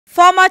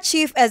Former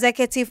Chief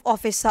Executive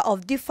Officer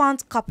of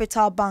Defunct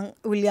Capital Bank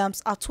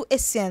Williams Atu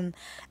Essien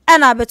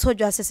and Abeto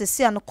Justice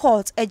Essien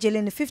court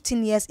adjailing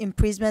 15 years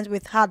imprisonment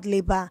with hard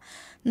labor.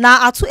 Na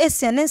Atu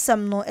Essien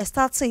ensem no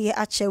started here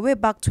at way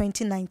back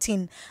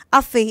 2019.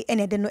 Afe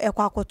ene de no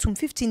ekwa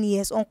 15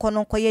 years on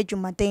kono koye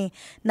dwumaden.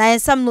 Na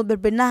ensem no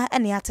bebre na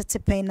ene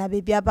atetepen na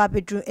bebi aba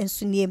bedru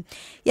ensunie.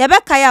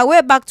 Yebeka ya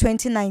way back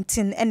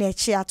 2019 ene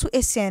echi Atu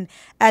Essien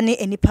ane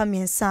enipa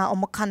miensa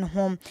omoka ne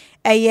ho.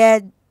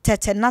 Eye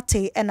Tete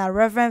Nate and a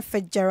Reverend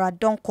Fitzgerald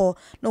Donko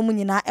no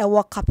munyina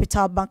ewa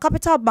Capital Bank.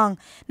 Capital Bank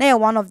na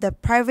one of the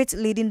private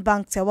leading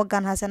banks ewa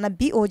Ghana has and a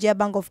BOJ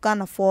Bank of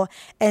Ghana for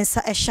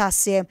ensa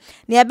eshase.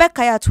 Ni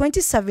ebeka ya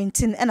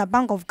 2017 and a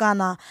Bank of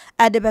Ghana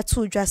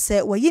adebetu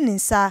dwase we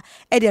yininsa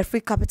e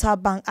Free Capital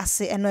Bank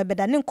ase eno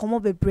ebeda ne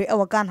nkomo bebre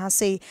ewa Ghana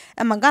say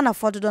e Ghana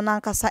for do na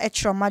nkasa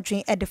etro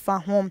madwen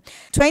edefa ho.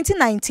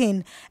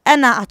 2019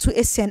 ena Atu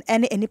Essien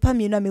ene enipa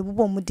mienu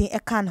amebubo mudin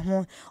eka ne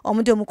ho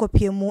omude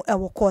omukopie mu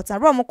ewo court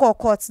na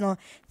court no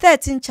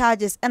 13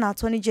 charges and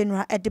Attorney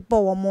General at the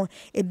Bowomo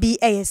a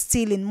BA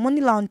stealing, money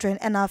laundering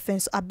and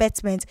offense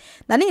abatement.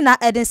 Nanina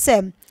Eden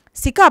Sem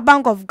Sika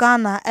Bank of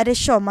Ghana at the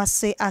show must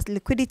say as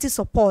liquidity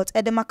support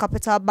at the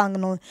Capital Bank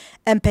no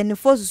and penny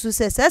for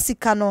success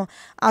Sika no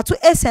Atu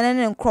Essien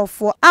and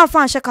Crawford and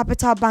financial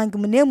Capital Bank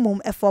minimum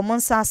a 4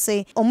 months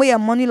say omoya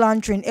money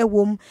laundering a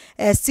womb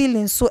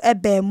stealing so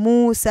ebe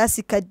mu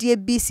Sika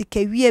DB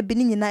Sika we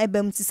bini na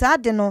ebe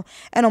mtisade no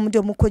and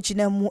omude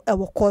mukojina mu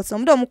ewo court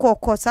omude muko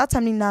court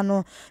atamni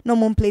nano no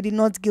mum plead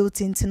not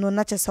guilty into no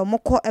na chesa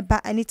moko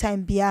eba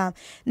anytime bia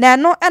na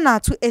no na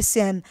Atu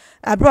Essien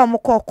abro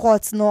moko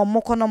court no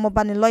moko no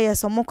mobile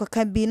lawyers omoko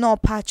can be no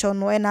patch on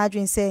no and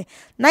adwin say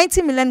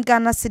 90 million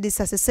Ghana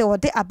cedis as say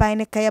what they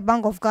abine kaya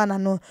Bank of Ghana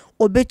no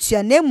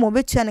obetua na emu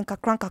obetua ne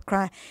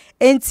kakran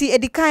enti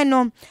edikan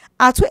no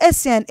Atu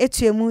Essien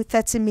etuemu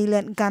 30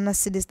 million Ghana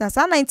cedis na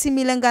sa 90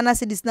 million Ghana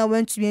cedis na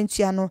went to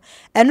entua no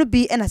enu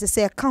bi and as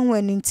say kan ho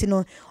enti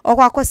no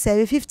okwa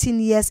serve 15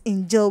 years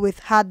in jail with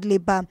hard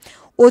labor.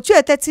 Otu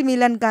 30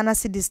 million Ghana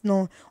cedis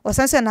no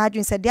osanse na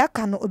adwin se dia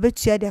ka no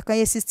obetua dia kan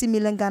 60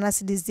 million Ghana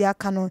cedis dia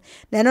ka no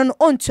na no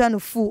ontua no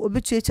fu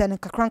obetua ne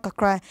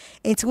kakran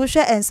enti wo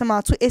hwe ensem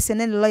Atu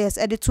Essien and lawyers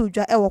edit to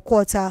dwa e wo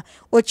court a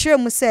o kire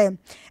mu se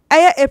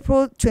aya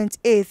April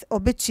 28th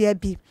obetua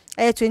bi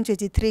aya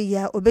 2023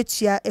 year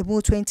obetua emu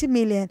 20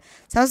 million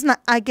sounds na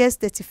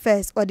August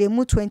 31st or the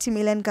emu 20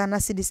 million Ghana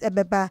cedis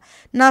ebeba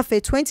na fe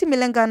 20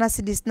 million Ghana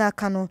cedis na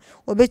kano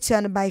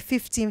obetua by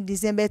 15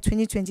 December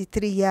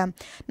 2023 year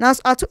now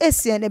Atu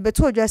Essien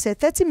ebeto dwa say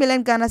 30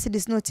 million Ghana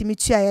cedis no timi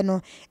tua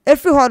no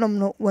every honum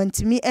no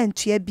wantimi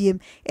entua biem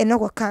eno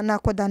kwaka na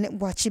akoda ne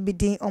boachi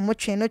bidin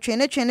omotwe no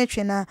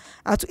twe na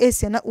Atu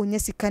Essien na onye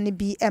sika ne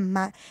bi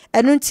emma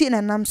eno nti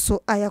na nam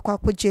so ayakwa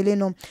akojele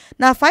no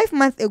na 5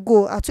 months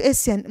ago Atu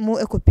Essien mu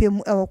ekopie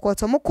mu ewo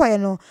court mo koye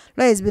no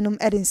lawyers binum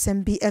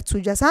edinsem bi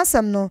etudwa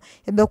sansam no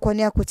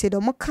ebekoni akote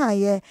do mo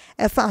kaye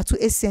efa Atu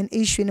Essien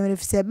issue no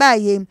refise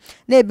baye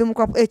na ebi mu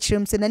kwapo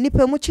echirim se na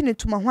nipa mu chi ne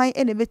tuma hwan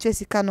ene betu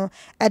sika no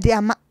ade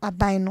ama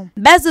aban no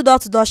best door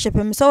to door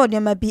shipping so wodi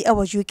ma bi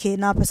ewo UK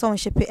na person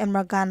ship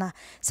emra Ghana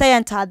say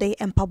entade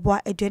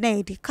empaboa edwena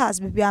edi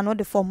cars bibia no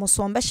de form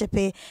so on be ship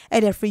e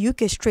de free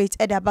UK straight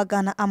e de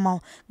Ghana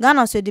amount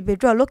Ghana so de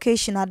bedro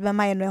location adbe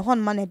ma no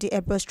hon man de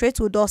ebro straight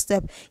to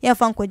doorstep ye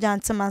fan kwaja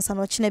antemansa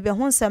no chine be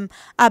honsem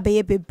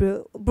abeye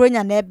bebre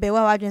bronya na ebe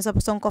wa wadwen so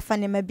person kofa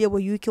ne ma bi ewo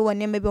UK won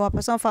ne ma bi wa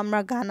person fa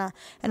mra Ghana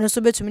eno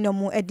so betumi no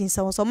mu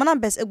edinsa so man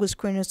best ego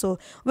screen so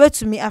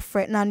wetumi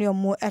afre na no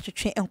mu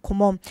etwetwe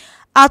enkomom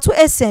Atu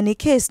Essien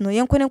case no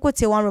yenkone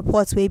kote one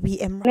report we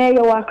BM na ye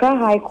Accra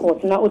High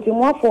Court na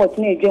otimwafo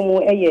na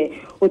edwemu eye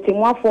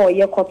otimwafo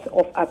ye Court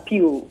of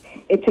Appeal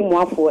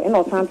etimwafo ena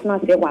otantena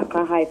se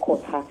Accra High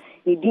Court ha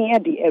ni din e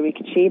de Eric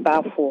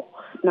Chebafo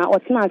na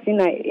otena se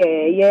na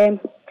ye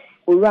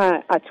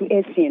ura Atu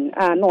Essien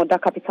na oda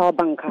Capital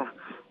Bank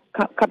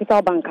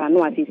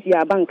no asisi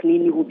a bank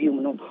ni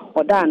hubium no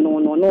oda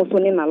no so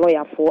ne na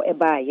lawyer for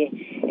ebaaye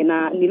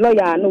na ni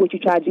lawyer no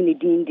twitwa agi ni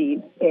din de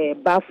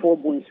bafo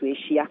bonso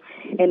ehia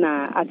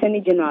na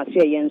Attorney General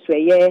so ye nso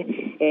ye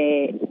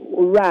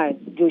ura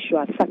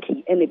Joshua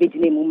Saki na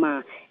begine mu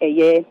ma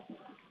ye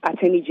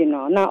Attorney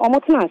General na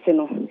omotena ase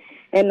no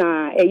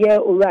na ye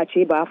ura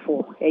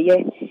Chebafo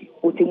ye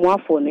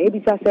otimuafo no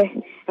ebisa se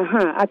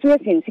Atu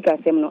Essien sika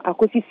sem no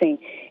akosi sen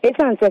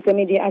esan se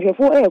me de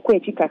ahwefo ekwa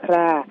echi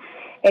kakra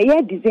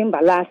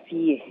December last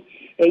year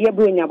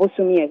bronya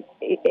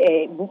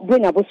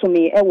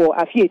bosumi ewo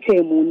afie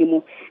twemu ni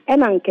mu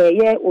ena nke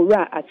ye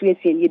owura Atu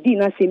Essien ye di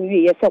na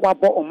semwie ye se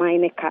wabo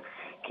oman ne ka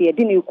ke ye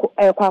di ne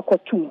ekwa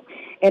akotum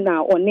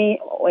ena one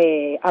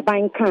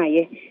aban kan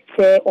ye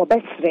se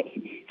obesre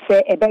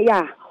se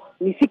ebeya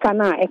ni sika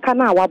na eka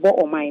na wabo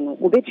oman no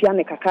obetua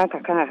ne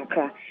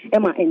kakra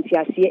ema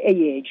entiase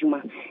eye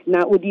adwuma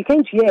na odi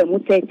kantua mu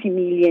 30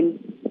 million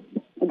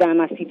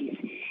Ghana cedis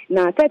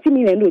na 30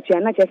 million no tia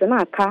na chese na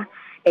aka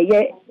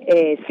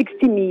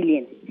 60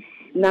 million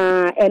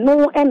na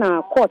eno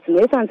na court no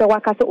esan se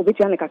waka se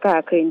obetua ne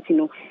kakra enti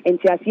no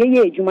enti ase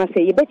ye ejuma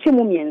se ye beche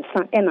mu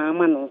miensa na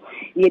ama no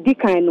ye di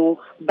kan no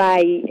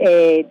by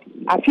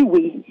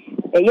afiwe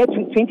year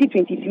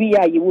 2023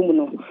 ya yewu mu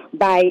no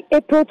by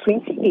April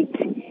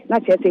 28 na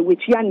che se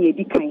wetua ne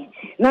di kan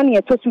na ne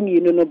etosu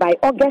mienu no by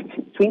August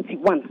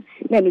 21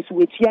 na no so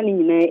wetua ne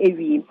nyina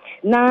ewie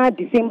na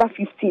December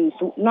 15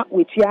 so na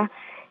wetua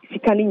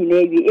sika ne nyina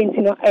ewie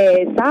enti no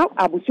sa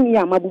abusumi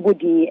ya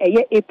mabubodin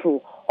April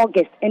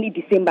August any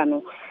December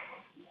no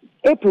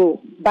April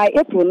by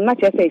April na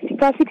che say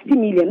sika 60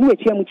 million no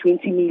wetua mu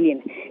 20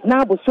 million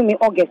na abusumi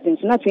August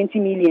nso na 20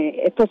 million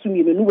etosu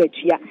mienu no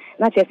wetua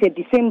na che say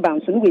December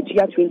nso no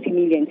wetua 20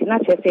 million na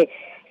che say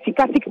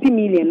sika 60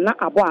 million na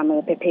abo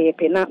ano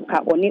pepepe na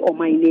ka oni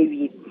oman na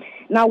ewie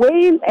na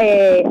we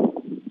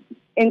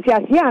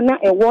entiasia na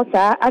ewo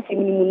saa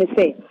asemimu ne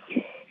say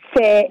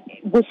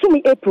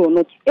busumi April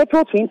no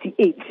April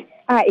 28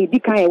 edi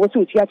kan e wo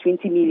so tua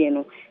 20 million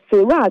no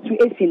so ra to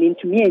Essien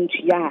into me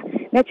entua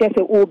na che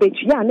say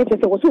obetua na che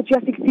say wo so tua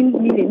 16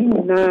 million ni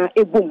na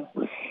ebom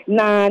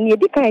na ne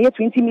edi kan e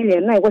 20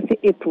 million na e wo say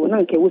April na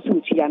nke wo so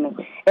tua no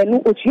enu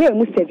otua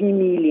mu 7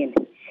 million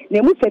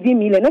na mu 7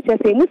 million na che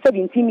say mu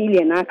 17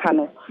 million aka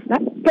no na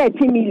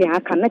 30 million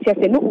aka na che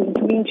say no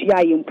ntumi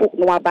ntua yempo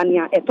no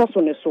abania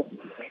etoso ne so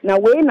na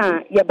we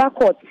na yeba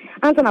court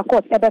ansa na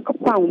court ebe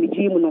kwa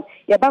umiji mu no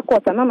yeba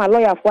court na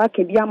lawyer fo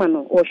aka bi ama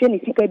no o hwe ni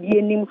sika bi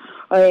enim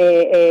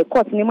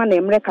court ni ma na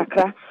emre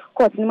kakra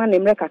court ni ma na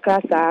emre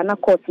kakra sa na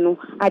court no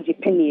age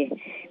penie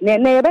na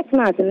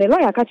yebetna ase ne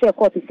lawyer ka che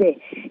court say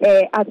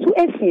atu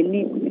Essien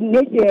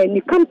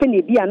ni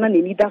company bi ana na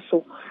ni da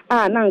so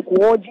na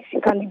nko oji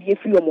sika ni bi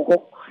efiri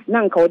omo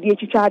na nka odi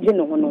echicha age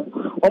no ho no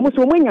omo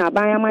so omanya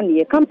aban ama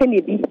ne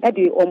company bi e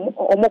de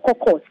omo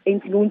court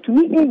enti no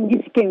ntumi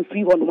enyi sika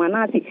mfiri ho no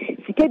manase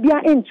sika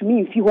bia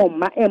entumi mfi ho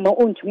ma e ma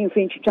ontumi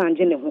mfi echicha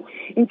age ne ho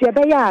enti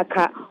ebe ya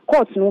aka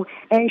court no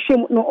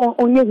enhwem no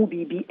onye hu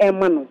bibi e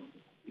ma no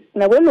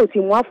na we no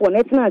timwafo na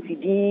etina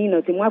asidi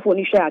na timwafo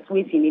ni hwe atu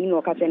Essien ni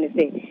no ka che ne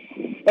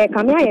se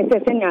kame aye se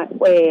senya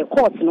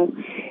court no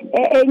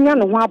enya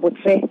no ho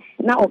abotre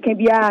na oka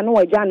bia na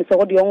waja ne se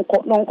wode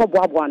onko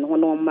boaboa no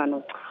no ma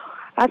no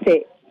I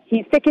say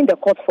he's taking the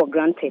court for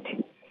granted.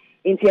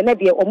 Inti ene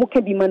de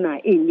omuka bi mana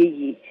enye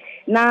yi.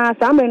 Na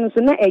sama no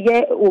so na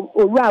eye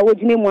owura a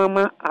wogine mu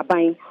ama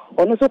aban.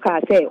 Ono so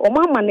ka say o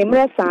mama ne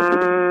mre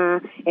saa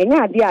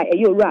enya ade a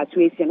eye owura ato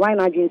Essien why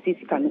na agency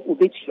sika no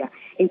obetua.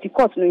 Inti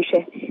court no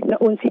nhwe na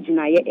onti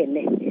gina ye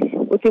ene.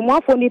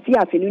 Otemuafo ne ti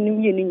afenu no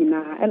wie no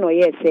nyina e no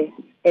ye se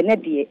ene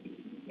de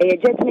eye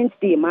judgment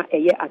day ma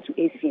eye ato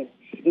Essien.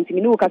 Inti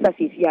minu kasa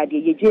sisi ade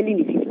ye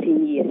jailing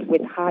 15 years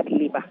with hard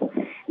labor.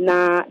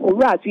 Na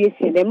owura atu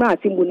Essien dem ra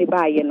atimbu ne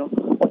baaye no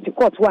oti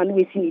court wa na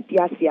wesi ni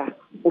piase a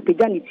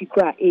opeda ni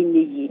tikra enye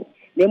yi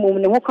na emom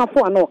ne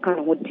hokafo ana oka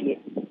ne ho de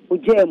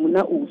ojam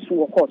na osu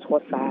wo court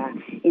ho saa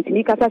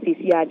intini kasa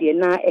sisi ade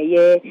na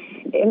eye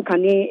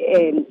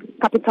nkane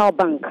Capital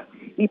Bank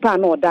nipa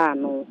na oda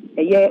no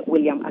eye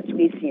William atu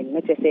Essien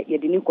na tese ye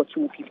de ni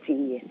kotu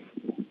 15 years.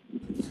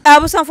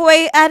 Abusanfo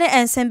we ade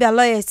ensemble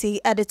loyalty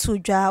ade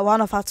tudwa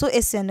one of atu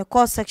Essien the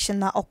court section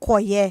na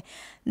okoye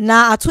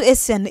na atu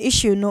Essien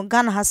issue no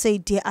Ghana has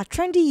said dear a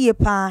trendy year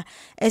pa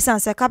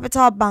Essien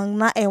Capital Bank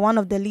na one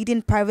of the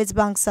leading private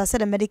banks said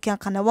the medical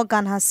can what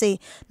Ghana has say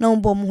no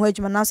bom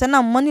hwejuma na say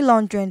na money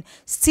laundering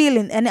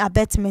stealing any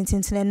abetment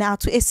into na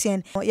atu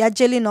Essien ya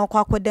jeli na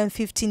okwa them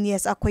 15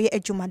 years akoye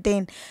ejuma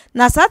den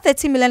na sa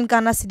 30 million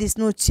Ghana cedis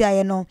no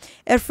tia no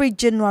every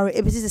January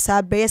ebisi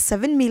sa be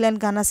 7 million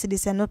Ghana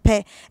cedis no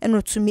pe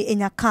eno tumi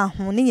enya ka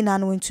ho ni nyina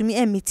no ntumi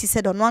emiti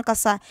said ono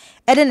ankasa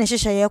ede ne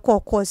hyehyɛ ye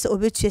kɔ se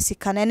obetua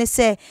sika na ne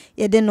se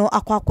yede no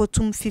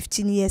akwakotum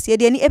 15 years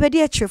yede ni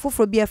ebedi akire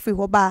foforo bi afri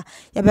ho ba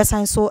ye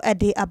besan so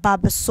ede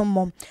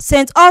ababesomom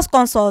St. Os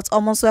Consult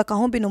omonso eka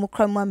ho bi no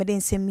mukram amede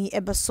nsemi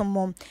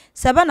ebesomom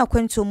seba na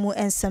kwanto mu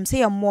ensem se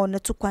ye mo na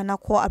tukwan na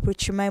kɔ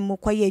abrichiman mu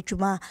kɔ ye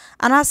adwuma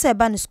ana se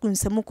eba ne school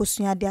nsem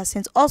kosua de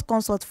St. Os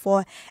Consult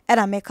for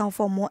eda mekan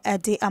for mo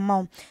ede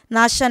amount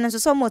na hye so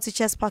so mo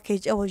teachers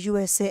package e wo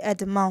USA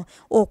ede amount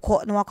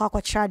okɔ na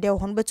wakakɔkira de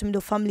ho no betumi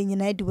do family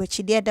nyina ede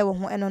wachi de ede wo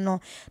ho eno no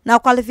na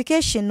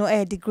qualification no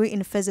a degree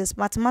in physics,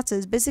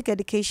 mathematics, basic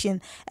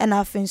education and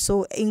often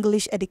so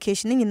English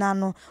education in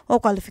no or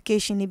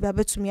qualification ni bia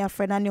betumi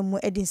afrena ne mu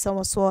edin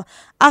so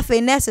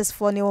afa nurses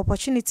for the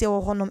opportunity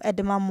or honum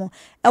edemamo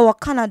e wo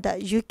Canada,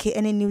 UK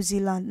and New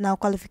Zealand now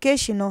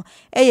qualification no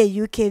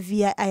e UK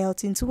via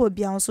IELTS into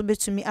obia so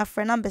betumi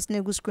afrena numbers na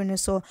go screen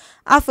so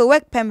afa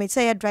work permit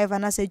say driver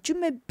na say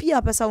jume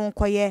bia pesa won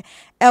koye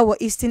e wo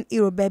Eastern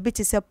Europe bit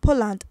say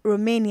Poland,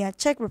 Romania,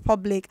 Czech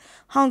Republic,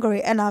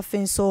 Hungary and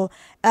often so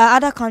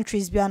other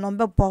countries be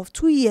number above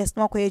 2 years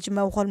no koye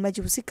juma hol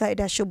maji usika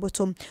ida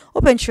shobotom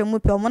open tremu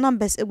pe mo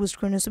numbers e go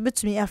screen so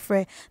betumi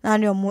afre na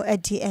ne mo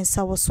edi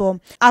ensa wo so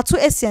ato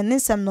Essien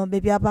nsem no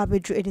baby aba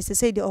bedru edi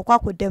say de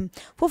okwakodem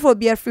foforo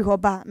bia free ho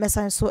ba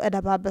mesan so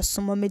eda ba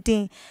besomo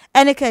medin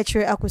ene ka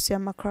chire akosia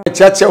makra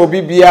chacha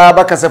obi bia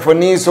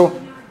bakasafoni so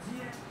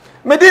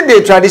Mede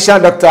the traditional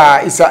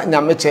doctor Isa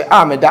Nyameche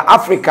Ameda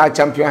Africa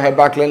champion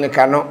herbal clinic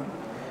no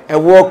e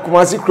work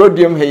Kumasi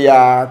Crodium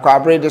here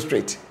Kwabre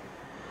district.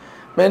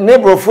 Me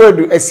neighbor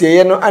fodu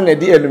Essien no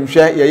anadi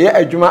enumhwe ye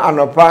adwuma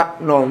anopa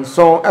no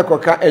nson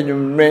ekoka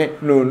enwumre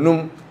no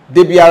num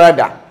de biara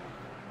da.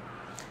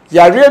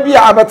 Yare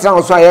bia abetra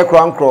nso aye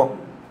kronkro.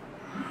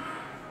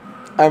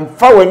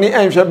 Fa woni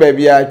enhwe ba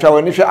bia twa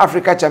woni hwe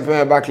Africa champion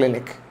herbal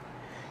clinic.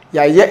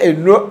 Ya ye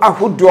eno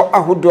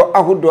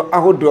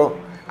ahodo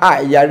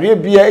yare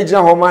bia ejina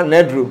homa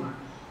nadru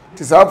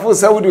tisafo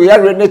sawudi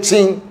yare na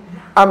chin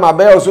ama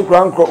ba osu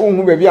krankro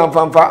unhu ba bia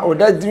mfamfa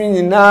odadiri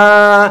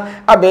nyina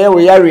abaye wo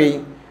yare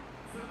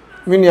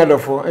mini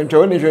adofo ento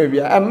oni hwe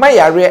bia ama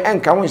yare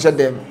enka won hye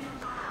dem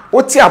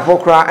oti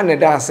apokra ene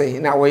da ase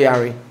na wo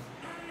yare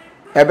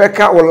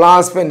ebeka wo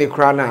last spend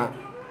kra na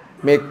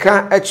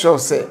meka echo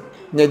se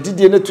nya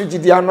didie na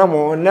tugidi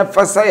anamo na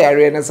fasa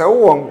yare na sa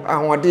wo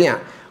ahoden a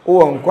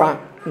wo nkwa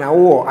na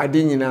wo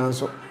ade nyina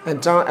nso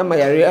entan ema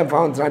yare emfa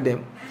ontra dem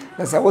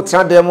na sa wo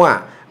tra dem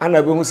a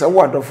ana be hu sa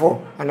wo adofo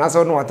ana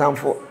sa no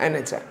watamfo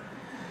eneta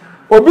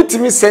obi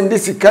timi sende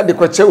sika de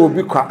kwache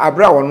obi kwa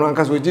abra wono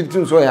anka so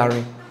ogiditu so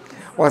yare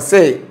o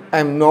say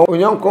no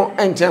onyonko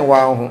enchen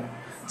wa ho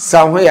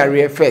sa ho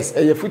yare first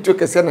eye futu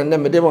kese na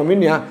nem dem o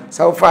menua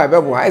sa wo fa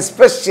bebo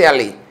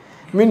especially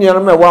menua no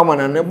me wa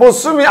mana ne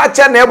bosumi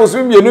acha na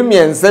bosumi mienu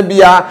miensa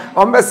bia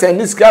o be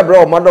sende sika abra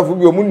o madofo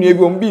bi o munua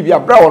bi o mbi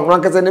abra wono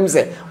anka se nem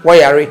se wo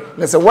yare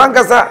na se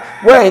wankasa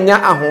wo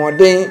anya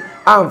ahoden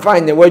amfa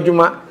anya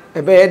wadwuma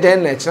ebe ye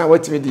den na kira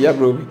watimi di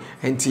abra obi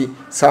enti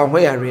sa ho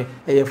yare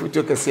eye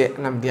futu kese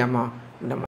na mdiama